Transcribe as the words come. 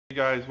Hey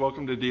guys,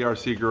 welcome to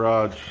DRC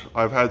Garage.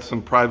 I've had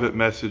some private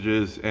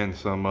messages and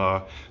some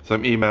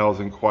emails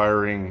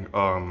inquiring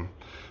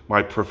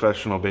my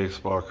professional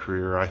baseball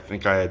career. I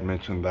think I had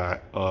mentioned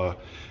that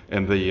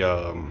in the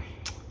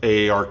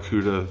AAR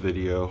CUDA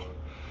video.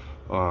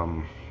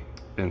 And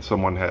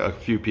a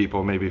few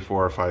people, maybe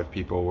 4 or 5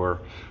 people, were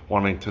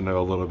wanting to know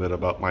a little bit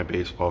about my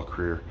baseball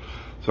career.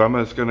 So I'm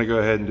just going to go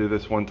ahead and do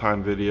this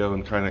one-time video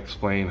and kind of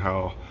explain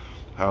how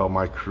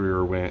my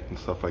career went and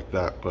stuff like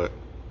that. But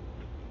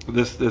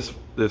this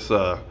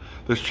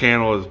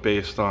channel is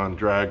based on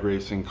drag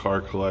racing, car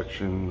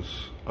collections,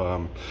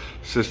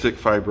 cystic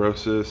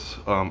fibrosis,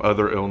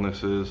 other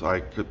illnesses.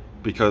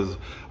 Because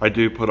I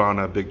do put on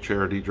a big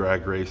charity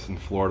drag race in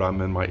Florida.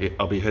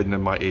 I'll be heading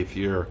in my 8th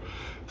year.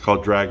 It's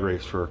called Drag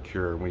Race for a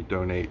Cure, and we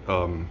donate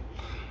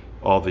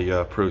all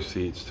the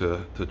proceeds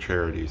to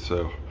charity.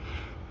 So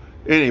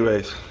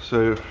anyways,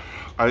 so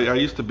I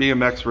used to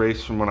BMX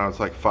race from when I was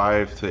like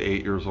 5 to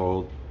 8 years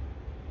old.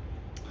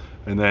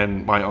 And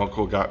then my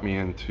uncle got me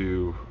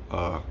into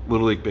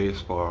Little League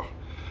Baseball.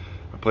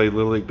 I played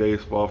Little League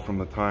Baseball from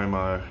the time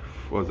I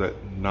was at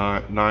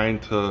 9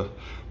 to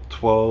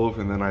 12,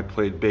 and then I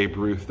played Babe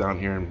Ruth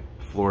down here in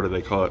Florida.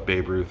 They call it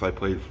Babe Ruth. I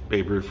played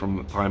Babe Ruth from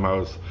the time I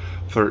was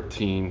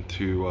 13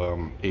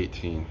 to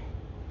 18.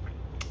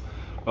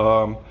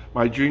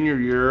 My junior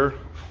year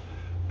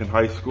in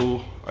high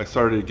school, I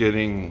started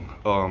getting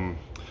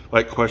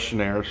like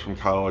questionnaires from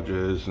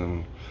colleges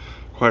and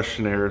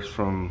questionnaires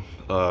from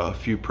a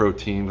few pro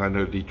teams. I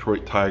know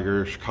Detroit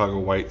Tigers, Chicago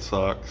White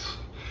Sox,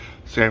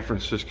 San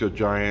Francisco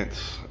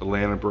Giants,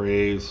 Atlanta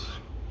Braves,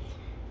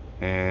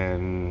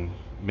 and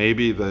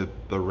maybe the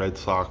Red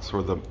Sox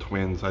or the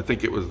Twins. I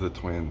think it was the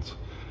Twins.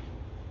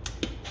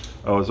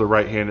 I was a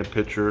right-handed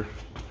pitcher.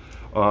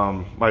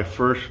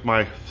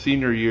 My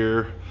senior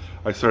year,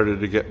 I started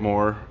to get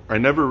more. I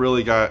never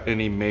really got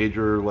any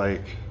major,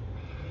 like,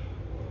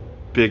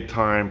 big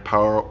time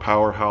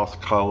powerhouse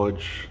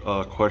college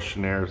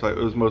questionnaires. It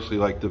was mostly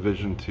like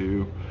Division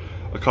II,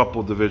 a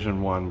couple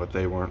Division I, but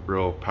they weren't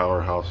real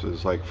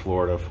powerhouses like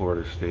Florida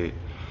State.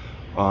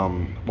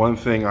 One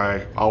thing,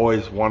 I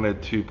always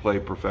wanted to play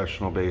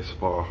professional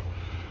baseball.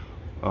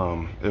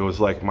 It was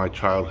like my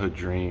childhood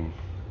dream,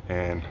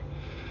 and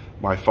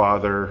my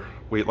father,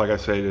 like I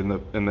said in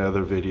the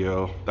other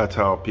video, that's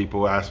how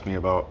people ask me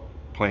about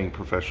playing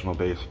professional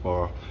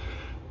baseball.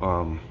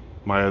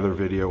 My other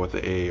video with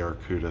the AAR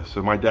CUDA.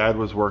 So my dad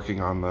was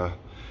working on the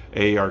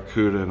AAR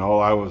CUDA, and all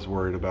I was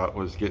worried about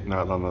was getting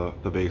out on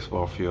the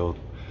baseball field.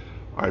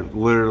 I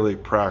literally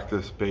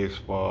practiced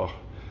baseball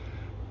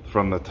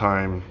from the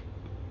time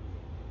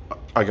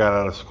I got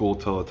out of school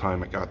till the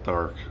time it got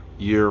dark,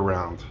 year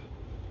round.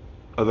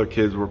 Other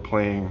kids were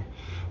playing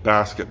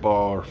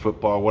basketball or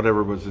football,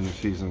 whatever was in the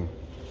season.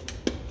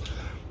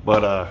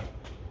 But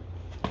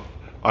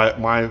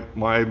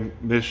my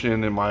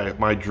mission and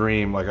my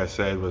dream, like I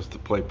said, was to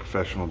play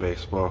professional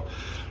baseball.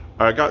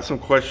 I got some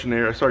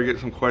questionnaires. I started getting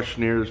some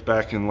questionnaires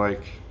back in my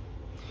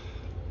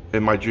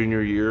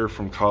junior year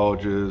from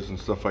colleges and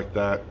stuff like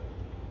that.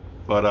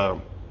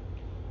 But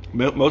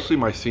mostly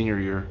my senior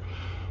year.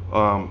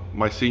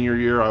 My senior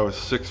year, I was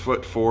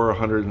 6'4",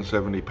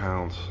 170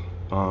 pounds.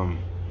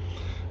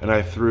 And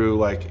I threw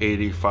like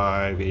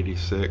 85,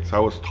 86. I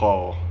was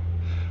tall.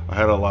 I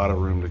had a lot of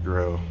room to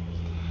grow.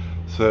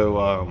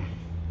 So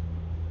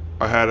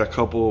I had a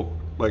couple,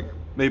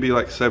 maybe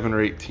 7 or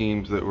 8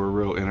 teams that were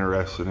real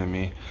interested in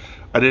me.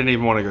 I didn't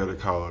even want to go to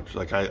college.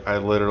 Like I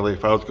literally,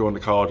 if I was going to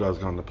college, I was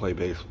going to play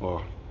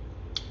baseball.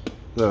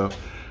 So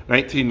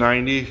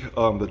 1990,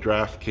 the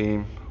draft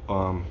came.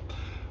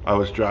 I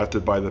was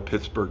drafted by the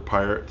Pittsburgh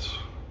Pirates.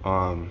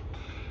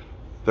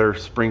 Their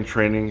spring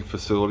training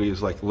facility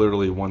is like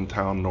literally one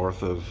town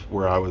north of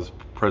where I was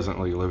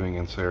presently living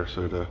in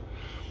Sarasota.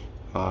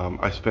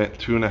 I spent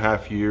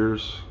 2.5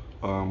 years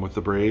with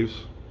the Braves.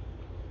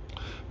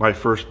 My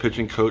first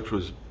pitching coach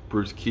was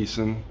Bruce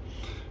Kison.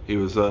 He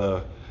was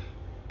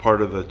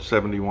part of the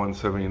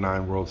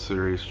 71-79 World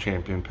Series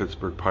champion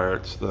Pittsburgh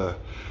Pirates. The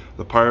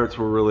Pirates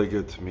were really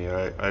good to me.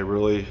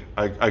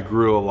 I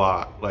grew a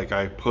lot. Like,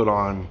 I put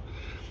on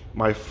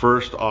my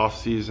first off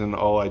season,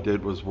 all I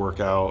did was work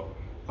out,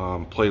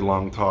 play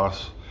long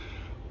toss.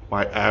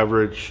 My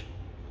average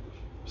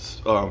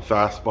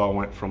fastball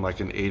went from like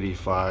an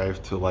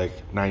 85 to like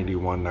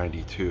 91,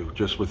 92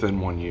 just within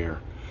 1 year.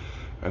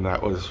 And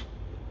that was,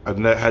 I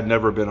had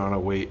never been on a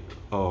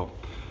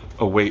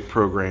weight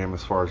program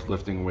as far as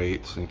lifting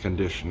weights and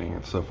conditioning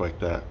and stuff like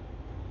that.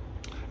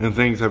 And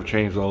things have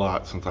changed a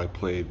lot since I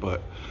played.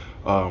 But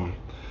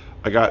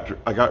I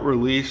got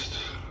released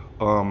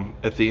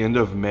at the end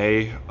of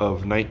May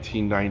of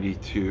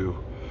 1992.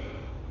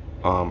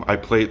 I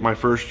played my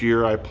first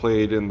year. I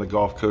played in the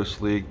Gulf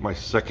Coast League. My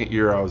second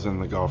year, I was in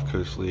the Gulf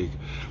Coast League.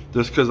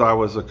 Just because I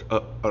was a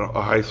guy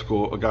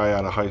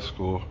out of high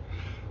school,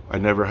 I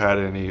never had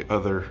any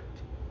other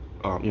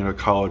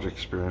college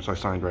experience. I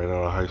signed right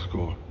out of high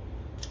school.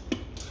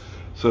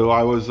 So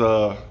I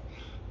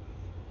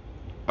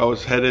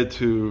was headed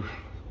to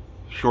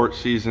short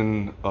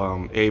season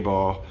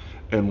A-ball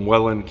in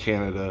Welland,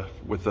 Canada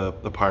with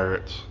the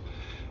Pirates.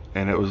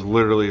 and it was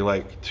literally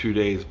like 2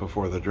 days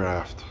before the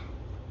draft.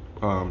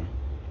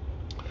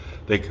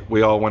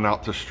 We all went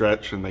out to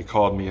stretch, and they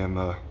called me in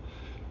the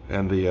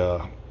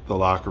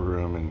locker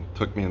room and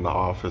took me in the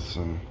office,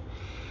 and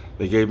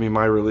they gave me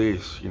my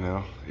release. You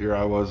know, here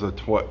I was, a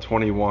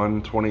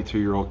 21,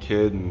 22-year-old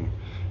kid, and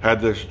had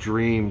this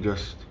dream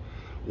just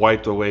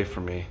wiped away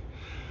from me.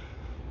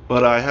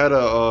 But I had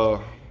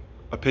a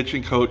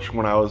pitching coach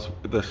when I was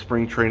the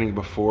spring training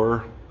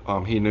before.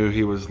 He knew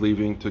he was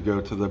leaving to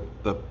go to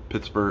the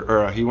Pittsburgh,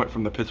 or he went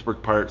from the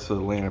Pittsburgh Pirates to the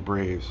Atlanta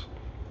Braves.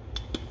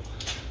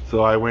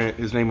 So I went,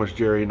 his name was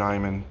Jerry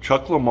Nyman.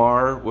 Chuck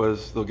Lamar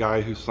was the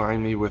guy who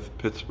signed me with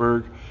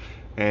Pittsburgh,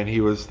 and he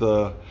was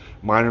the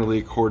minor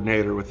league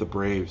coordinator with the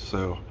Braves.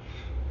 So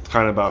it's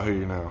kind of about who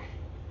you know.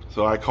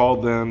 So I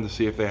called them to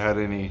see if they had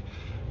any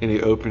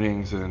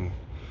openings, and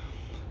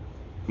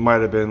it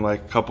might have been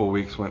like a couple of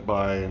weeks went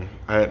by and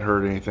I hadn't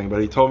heard anything.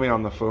 But he told me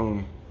on the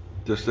phone,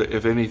 just that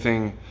if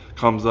anything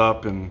comes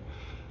up and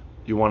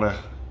you want to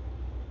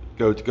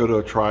go to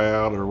a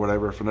tryout or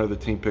whatever, if another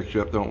team picks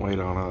you up, don't wait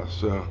on us.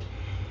 So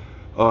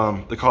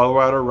the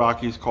Colorado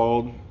Rockies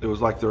called. It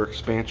was like their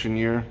expansion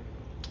year,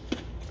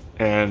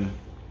 and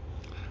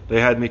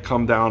they had me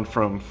come down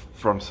from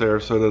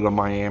Sarasota to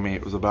Miami.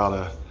 It was about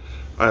a,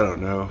 I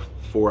don't know,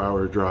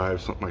 4-hour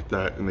drive, something like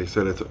that, and they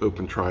said it's an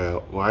open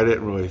tryout. Well, I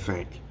didn't really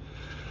think.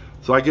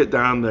 So I get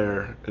down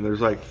there, and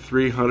there's like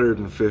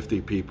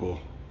 350 people,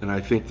 and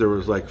I think there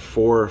was like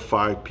 4 or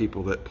 5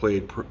 people that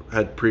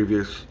had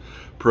previous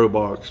pro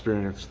ball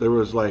experience. There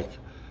was like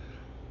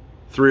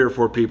 3 or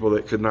 4 people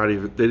that they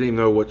didn't even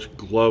know which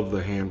glove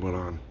the hand went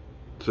on.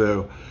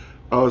 So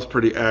I was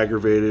pretty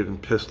aggravated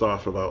and pissed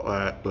off about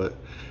that. But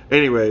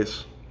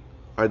anyways,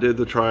 I did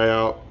the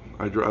tryout.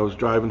 I was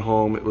driving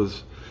home. It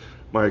was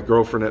my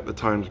girlfriend at the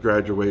time's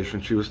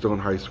graduation. She was still in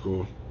high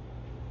school,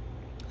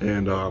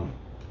 and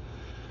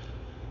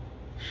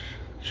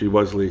she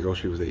was legal.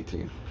 She was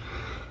 18.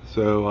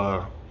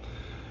 So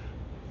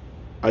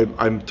I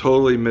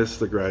totally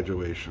missed the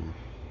graduation.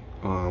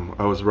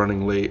 I was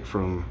running late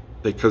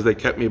because they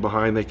kept me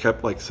behind. They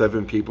kept like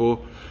 7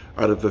 people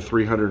out of the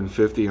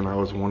 350, and I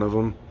was one of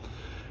them.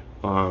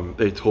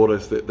 They told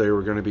us that they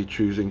were going to be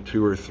choosing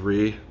 2 or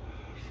 3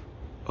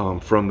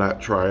 from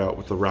that tryout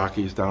with the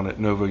Rockies down at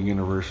Nova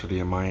University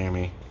in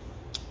Miami.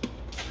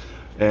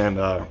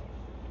 And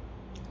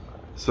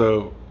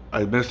so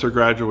I missed her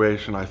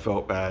graduation. I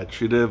felt bad.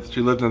 She lived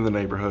in the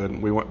neighborhood,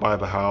 and we went by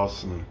the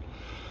house, and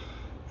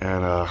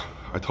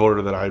I told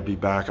her that I'd be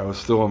back. I was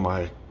still in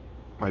my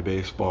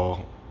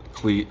baseball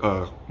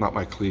not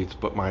my cleats,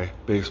 but my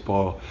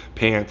baseball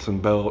pants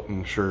and belt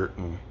and shirt,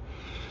 and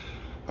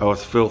I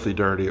was filthy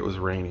dirty. It was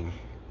raining.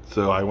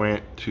 So I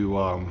went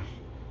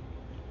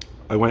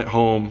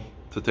home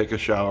to take a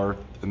shower,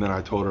 and then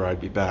I told her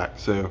I'd be back.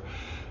 So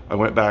I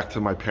went back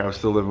to my parents. I was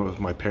still living with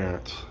my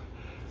parents,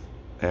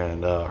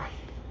 and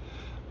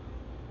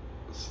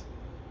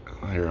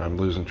here I'm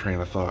losing train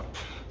of thought.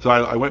 So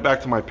I went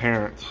back to my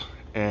parents,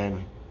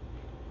 and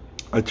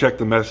I checked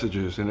the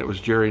messages, and it was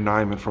Jerry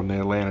Nyman from the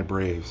Atlanta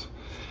Braves.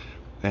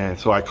 And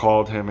so I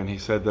called him, and he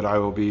said that I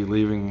will be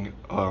leaving.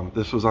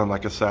 This was on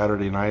like a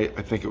Saturday night.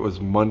 I think it was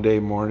Monday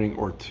morning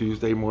or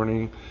Tuesday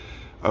morning.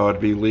 I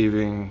would be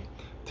leaving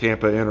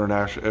Tampa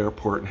International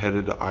Airport and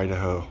headed to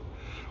Idaho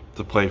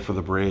to play for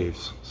the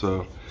Braves.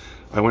 So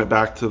I went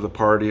back to the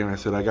party, and I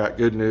said, I got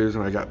good news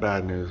and I got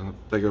bad news. And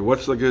they go,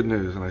 what's the good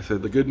news? And I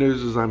said, the good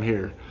news is I'm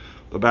here.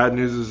 The bad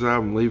news is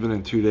I'm leaving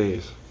in 2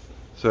 days.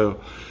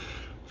 So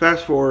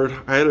fast forward,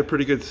 I had a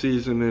pretty good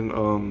season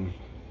in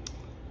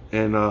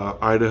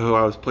Idaho.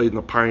 I was played in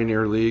the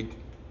Pioneer League,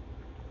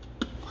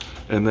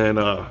 and then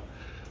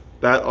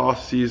that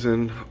off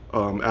season,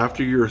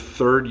 after your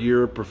 3rd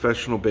year of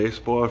professional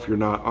baseball, if you're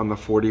not on the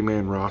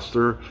 40-man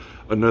roster,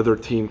 another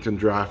team can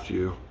draft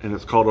you, and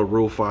it's called a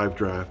Rule 5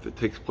 draft. It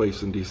takes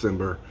place in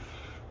December.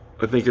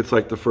 I think it's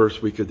like the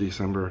first week of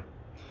December.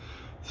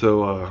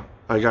 So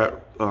I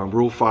got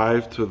Rule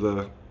 5 to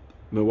the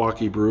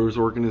Milwaukee Brewers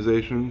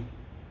organization.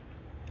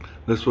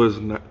 This was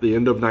the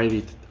end of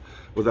 90.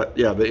 Was that,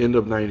 yeah, the end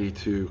of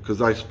 92,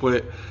 because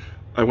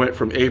I went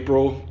from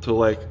April to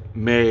like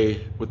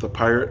May with the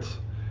Pirates,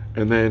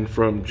 and then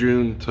from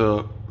June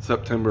to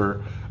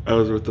September I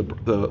was with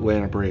the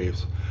Atlanta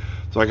Braves.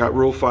 So I got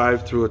Rule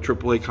 5 to a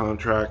AAA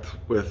contract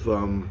with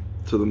to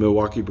the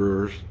Milwaukee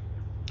Brewers.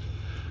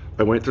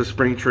 I went to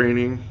spring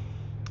training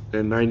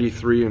in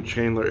 93 in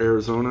Chandler,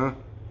 Arizona,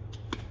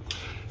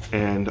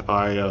 and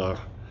I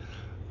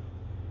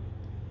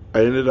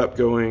ended up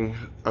going.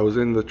 I was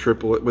in the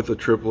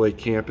AAA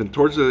camp, and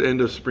towards the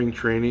end of spring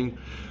training,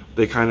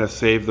 they kind of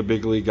saved the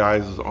big league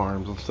guys'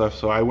 arms and stuff.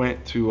 So I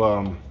went to,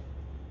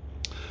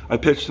 I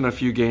pitched in a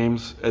few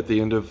games at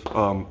the end of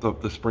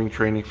the spring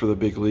training for the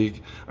big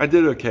league. I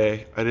did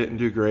okay. I didn't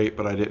do great,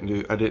 but I didn't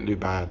do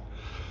bad.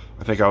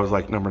 I think I was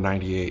like number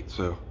 98.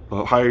 So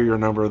the higher your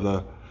number,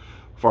 the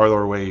farther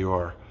away you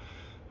are.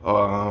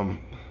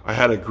 I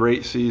had a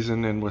great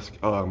season in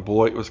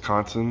Beloit,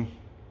 Wisconsin.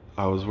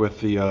 I was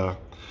with the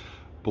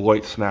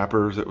Beloit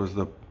Snappers. It was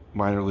the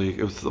minor league.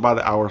 It was about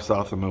an hour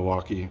south of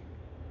Milwaukee.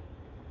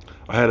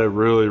 I had a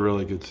really,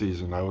 really good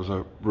season. I was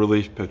a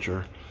relief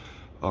pitcher.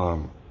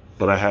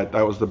 But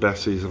that was the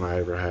best season I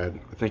ever had.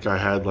 I think I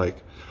had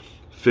like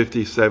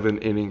 57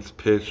 innings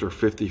pitched or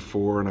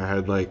 54, and I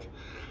had like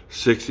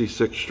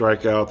 66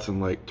 strikeouts and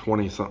like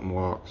 20 something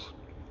walks.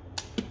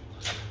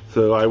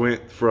 So I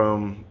went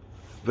from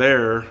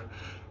there,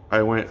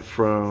 I went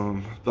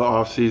from the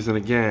off season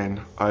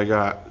again, I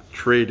got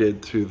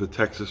traded to the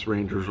Texas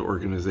Rangers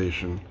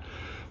organization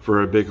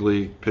for a big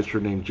league pitcher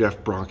named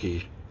Jeff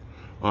Bronke.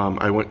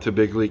 I went to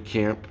big league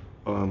camp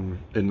in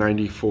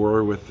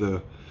 '94 with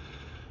the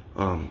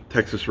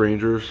Texas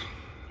Rangers.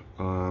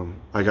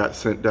 I got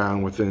sent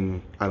down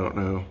within, I don't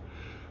know,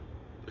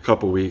 a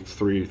couple weeks,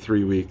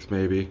 three weeks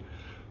maybe.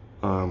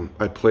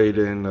 I played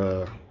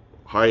in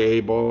high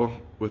A ball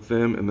with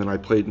them, and then I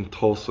played in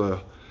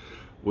Tulsa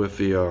with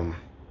the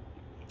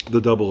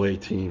double A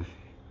team.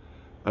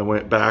 I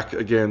went back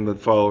again the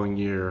following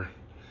year,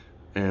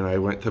 and I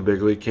went to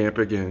big league camp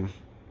again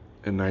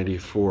in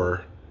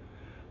 '94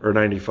 or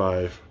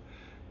 '95,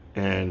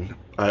 and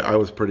I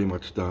was pretty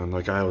much done.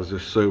 Like, I was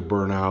just so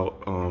burnt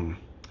out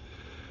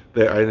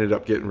that I ended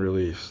up getting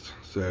released.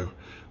 So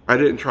I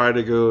didn't try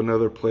to go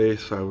another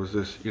place. I was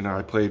just, you know,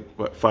 I played,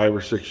 what, 5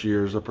 or 6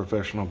 years of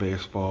professional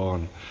baseball,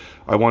 and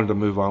I wanted to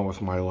move on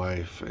with my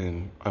life,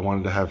 and I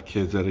wanted to have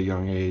kids at a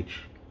young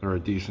age, or a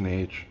decent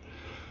age.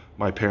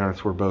 My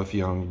parents were both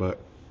young, but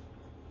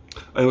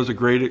it was a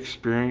great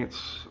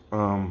experience.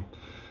 I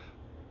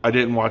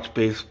didn't watch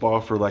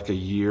baseball for like a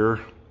year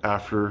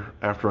after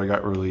I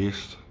got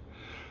released,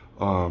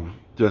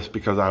 just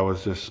because I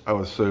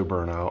was so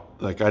burnt out.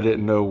 Like, I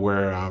didn't know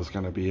where I was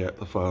going to be at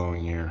the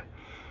following year.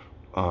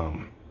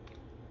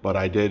 But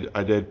I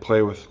did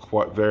play with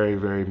quite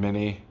very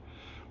many.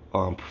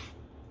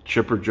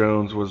 Chipper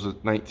Jones was in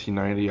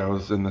 1990. I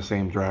was in the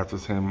same draft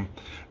as him.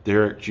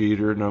 Derek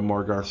Jeter,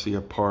 Nomar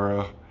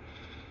Garciaparra.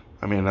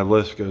 I mean, the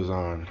list goes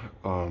on.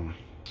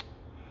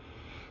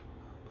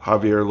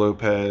 Javier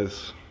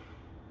Lopez,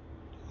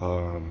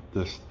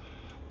 this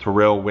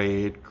Terrell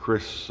Wade,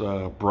 Chris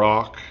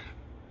Brock.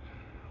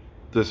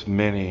 Just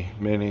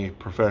many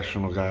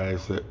professional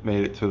guys that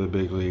made it to the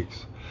big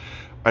leagues.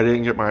 I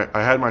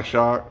had my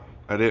shot.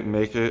 I didn't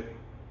make it.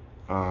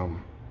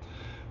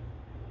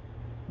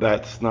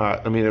 That's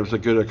not, I mean, it was a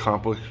good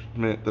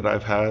accomplishment that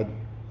I've had.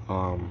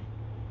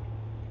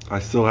 I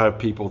still have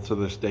people to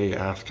this day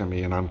asking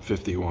me, and I'm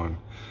 51.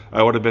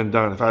 I would have been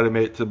done. If I'd have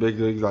made it to big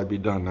leagues, I'd be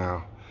done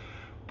now.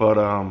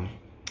 But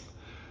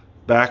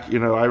back, you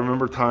know, I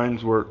remember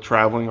times where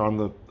traveling on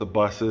the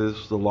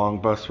buses, the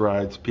long bus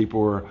rides, people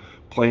were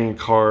playing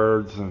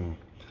cards and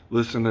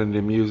listening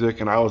to music,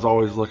 and I was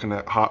always looking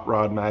at Hot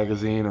Rod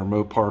magazine or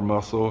Mopar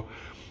Muscle.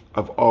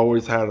 I've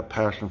always had a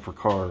passion for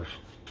cars.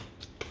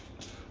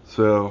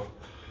 So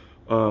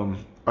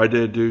I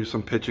did do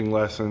some pitching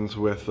lessons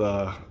with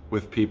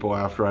people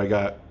after I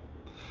got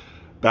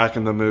back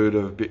in the mood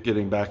of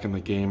getting back in the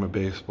game of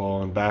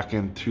baseball. And back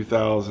in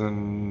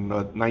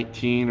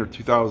 2019 or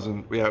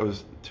 2000, yeah, it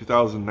was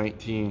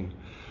 2019.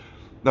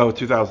 No,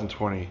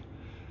 2020.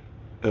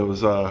 It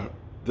was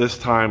this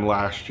time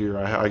last year.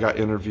 I got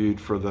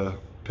interviewed for the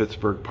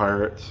Pittsburgh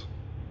Pirates,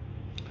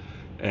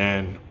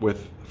 and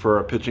for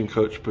a pitching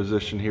coach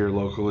position here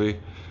locally,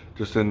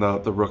 just in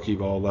the rookie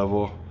ball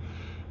level.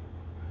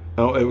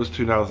 No, it was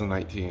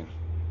 2019.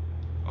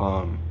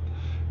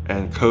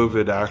 And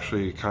COVID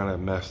actually kind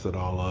of messed it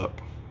all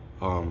up.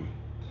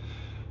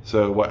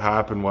 So what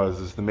happened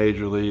is the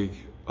Major League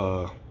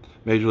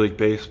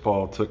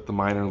Baseball took the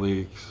minor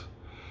leagues.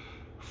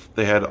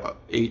 They had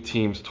 8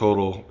 teams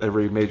total.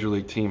 Every major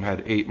league team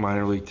had 8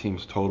 minor league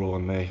teams total,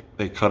 and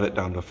they cut it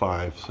down to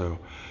 5. So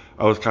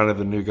I was kind of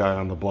the new guy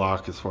on the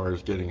block as far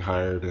as getting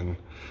hired, and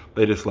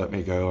they just let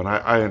me go. And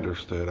I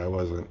understood. I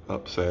wasn't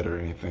upset or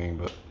anything.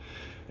 But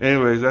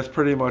anyways, that's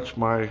pretty much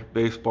my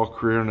baseball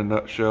career in a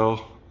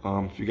nutshell.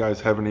 If you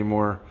guys have any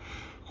more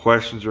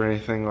questions or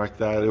anything like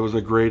that, it was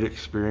a great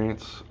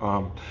experience.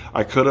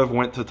 I could have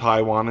went to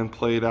Taiwan and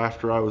played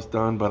after I was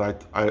done,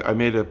 but I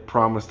made a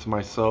promise to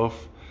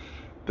myself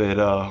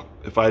that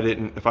if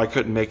I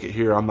couldn't make it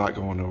here, I'm not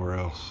going nowhere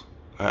else.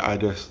 I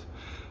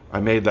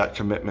made that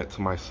commitment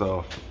to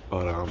myself.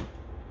 But I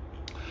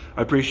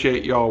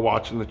appreciate y'all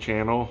watching the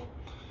channel.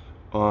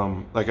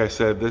 Like I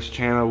said, this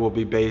channel will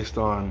be based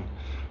on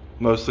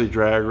mostly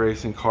drag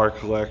racing, car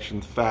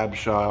collections, fab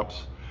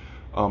shops.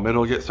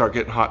 It'll start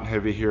getting hot and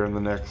heavy here in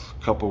the next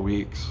couple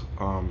weeks.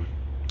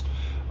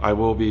 I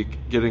will be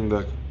getting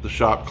the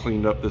shop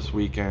cleaned up this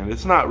weekend.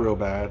 It's not real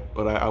bad,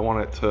 but I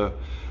want it to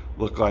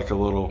look like a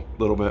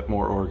little bit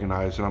more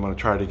organized, and I'm going to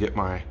try to get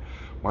my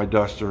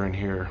duster in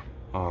here.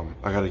 I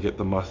got to get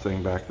the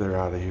Mustang back there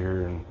out of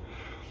here and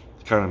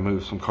kind of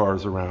move some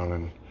cars around,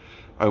 and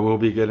I will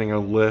be getting a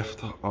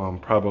lift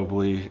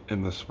probably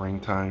in the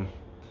springtime,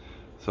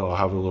 so I'll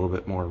have a little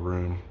bit more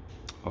room.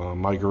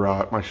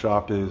 My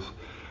shop is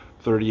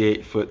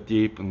 38 foot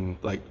deep and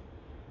like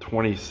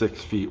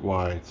 26 feet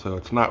wide, so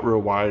it's not real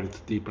wide. It's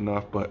deep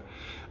enough, but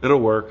it'll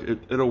work.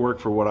 It'll work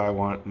for what I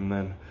want. And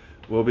then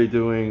we'll be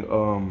doing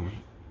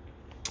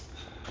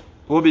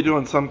we'll be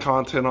doing some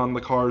content on the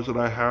cars that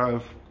I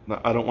have.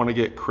 I don't want to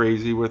get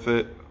crazy with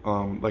it.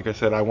 Like I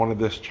said, I wanted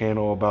this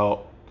channel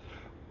about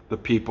the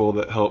people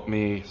that help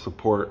me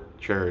support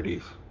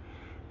charities.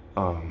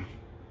 But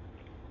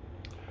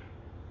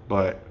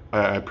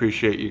I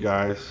appreciate you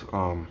guys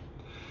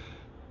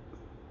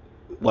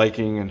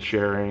liking and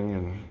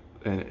sharing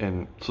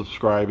and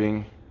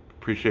subscribing.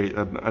 Appreciate.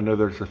 I know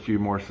there's a few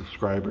more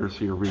subscribers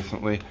here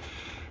recently,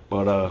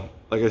 but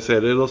like I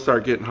said, it'll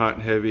start getting hot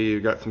and heavy.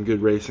 You got some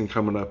good racing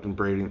coming up in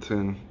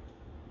Bradenton.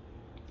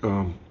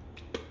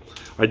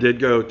 I did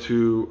go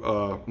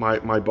to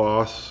my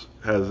boss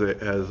has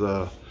like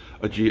a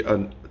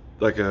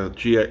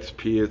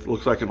GXP. It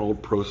looks like an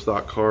old Pro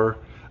Stock car.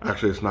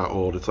 Actually, it's not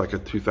old. It's like a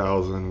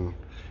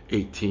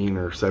 2018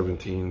 or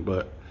 17.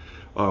 But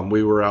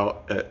we were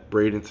out at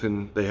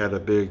Bradenton. They had a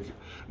big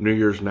New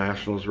Year's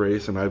Nationals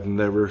race, and I've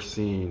never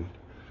seen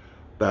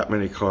that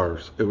many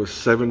cars. It was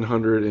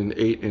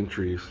 708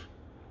 entries,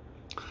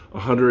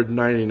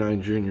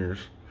 199 juniors,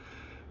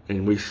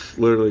 and we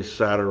literally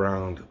sat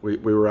around. We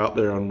were out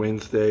there on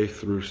Wednesday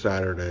through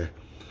Saturday.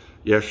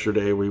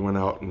 Yesterday we went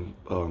out and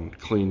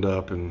cleaned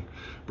up and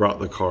brought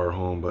the car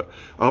home. But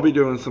I'll be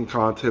doing some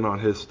content on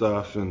his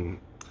stuff. And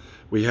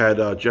we had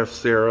Jeff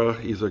Serra.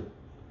 He's a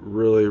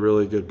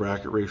really good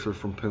bracket racer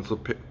from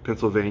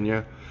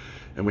Pennsylvania.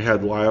 And we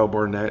had Lyle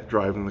Barnett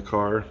driving the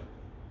car.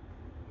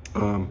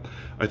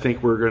 I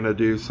think we're gonna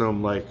do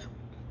some like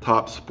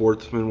top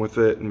sportsman with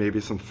it, and maybe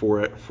some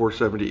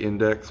 470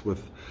 index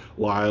with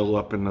Lyle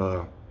up in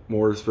the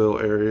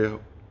Mooresville area,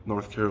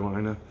 North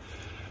Carolina.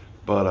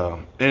 But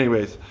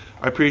anyways,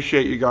 I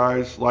appreciate you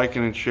guys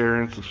liking and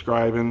sharing,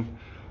 subscribing.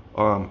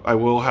 I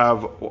will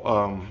have,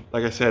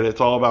 like I said,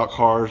 it's all about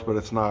cars, but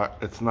it's not,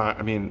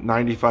 I mean,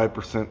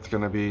 95% is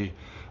going to be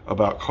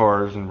about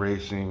cars and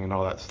racing and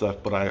all that stuff.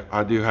 But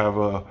I do have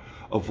a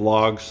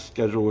vlog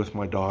scheduled with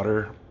my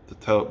daughter to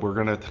tell. We're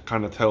going to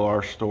kind of tell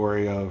our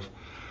story of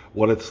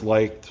what it's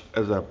like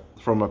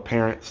from a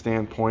parent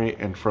standpoint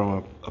and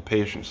from a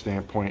patient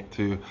standpoint,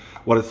 to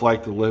what it's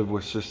like to live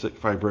with cystic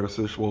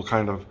fibrosis.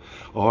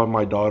 I'll have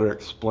my daughter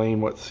explain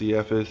what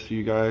CF is to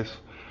you guys.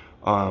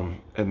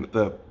 And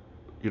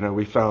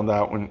we found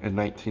out in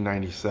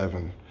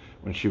 1997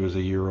 when she was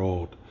a year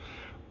old,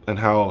 and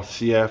how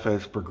CF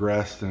has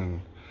progressed,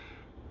 and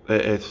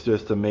it's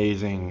just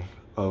amazing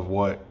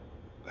of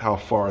how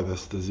far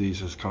this disease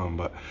has come.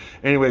 But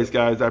anyways,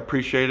 guys, I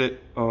appreciate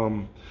it.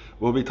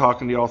 We'll be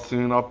talking to y'all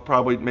soon. I'll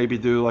probably maybe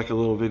do like a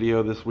little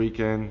video this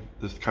weekend,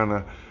 just kind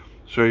of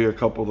show you a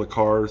couple of the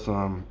cars.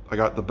 I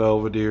got the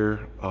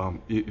Belvedere.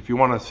 If you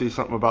want to see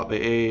something about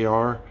the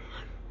AAR,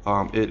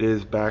 it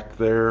is back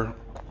there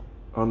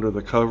under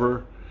the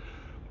cover.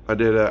 I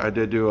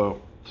did do a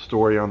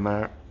story on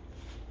that.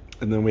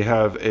 And then we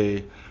have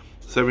a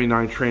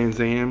 79 Trans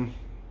Am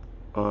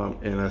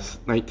and a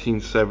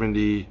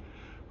 1970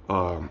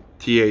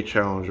 TA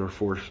Challenger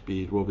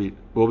 4-speed.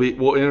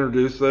 We'll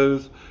introduce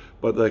those.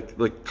 But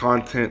the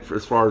content,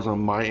 as far as on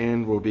my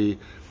end, will be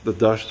the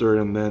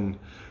Duster, and then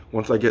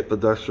once I get the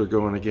Duster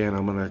going again,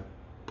 I'm gonna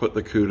put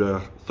the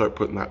CUDA, start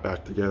putting that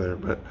back together.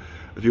 But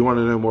if you want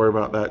to know more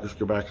about that, just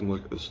go back and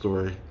look at the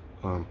story.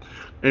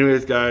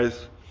 Anyways,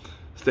 guys,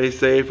 stay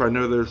safe. I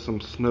know there's some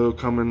snow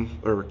coming,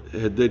 or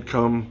it did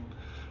come.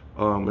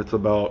 It's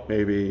about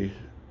maybe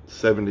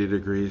 70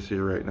 degrees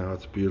here right now.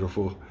 It's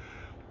beautiful.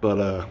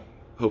 But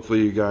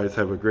hopefully you guys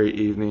have a great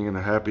evening and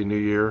a happy new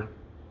year.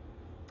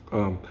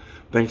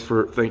 Thanks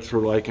for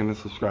liking and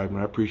subscribing.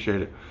 I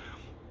appreciate it.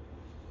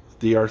 It's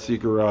DRC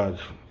Garage.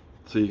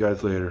 See you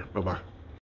guys later. Bye-bye.